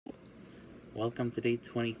Welcome to day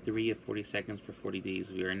 23 of 40 Seconds for 40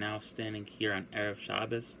 Days. We are now standing here on Erev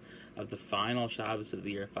Shabbos of the final Shabbos of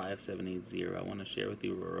the year 5780. I want to share with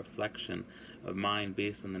you a reflection of mine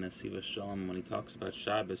based on the Nesiva Shalom. When he talks about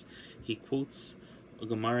Shabbos, he quotes a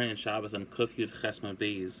Gemara in Shabbos on Kuf Yud Chesma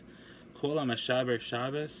Beis. Kol HaMeshaber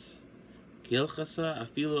Shabbos Kilchasa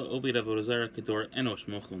Afilu Ovid Avodah Zarah Kedor Enosh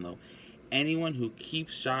Mochel. Anyone who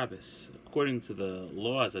keeps Shabbos according to the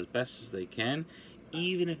laws as best as they can,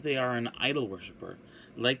 even if they are an idol worshiper,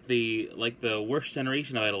 like the worst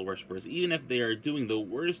generation of idol worshippers, even if they are doing the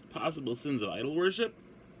worst possible sins of idol worship,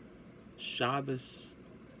 Shabbos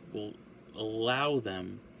will allow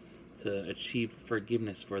them to achieve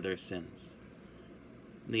forgiveness for their sins.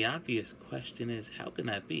 And the obvious question is, how can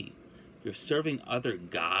that be? You're serving other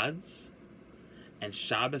gods, and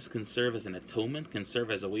Shabbos can serve as an atonement, can serve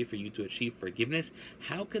as a way for you to achieve forgiveness?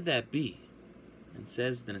 How could that be? And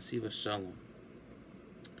says the Nesiva Shalom,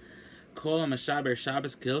 Kol HaMeshaber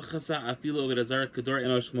Shabbos Kilchasa Afilu Avodah Zarah Kedor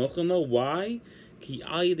Enosh Mochel. Why? Ki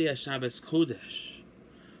al yedei Shabbos Kodesh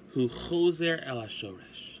Hu Chozer El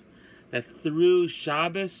HaShoresh. That through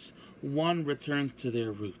Shabbos one returns to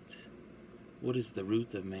their root. What is the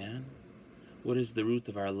root of man? What is the root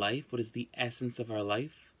of our life? What is the essence of our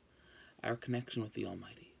life? Our connection with the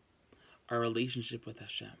Almighty, our relationship with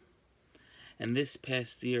Hashem. And this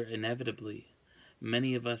past year, inevitably,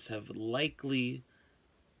 many of us have likely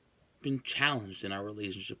been challenged in our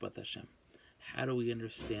relationship with Hashem. How do we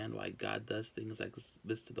understand why God does things like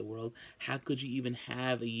this to the world? How could you even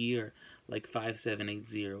have a year like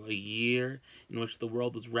 5780, a year in which the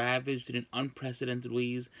world was ravaged in unprecedented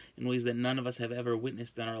ways, in ways that none of us have ever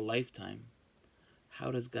witnessed in our lifetime?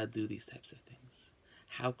 How does God do these types of things?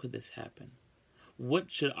 How could this happen?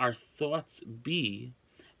 What should our thoughts be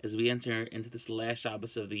as we enter into this last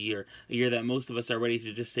Shabbos of the year, a year that most of us are ready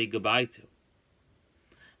to just say goodbye to?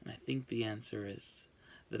 And I think the answer is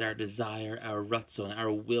that our desire, our ratzon,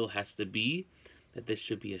 our will has to be that this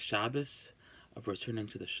should be a Shabbos of returning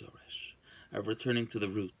to the Shoresh, of returning to the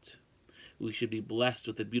root. We should be blessed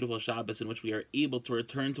with a beautiful Shabbos in which we are able to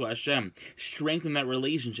return to Hashem, strengthen that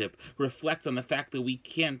relationship, reflect on the fact that we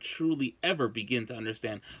can't truly ever begin to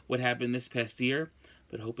understand what happened this past year,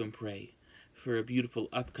 but hope and pray for a beautiful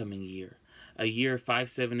upcoming year, a year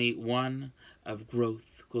 5781 of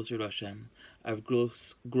growth closer to Hashem, of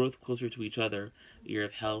growth closer to each other, a year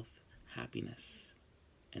of health, happiness,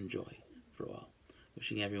 and joy for all.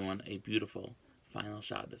 Wishing everyone a beautiful final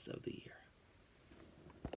Shabbos of the year.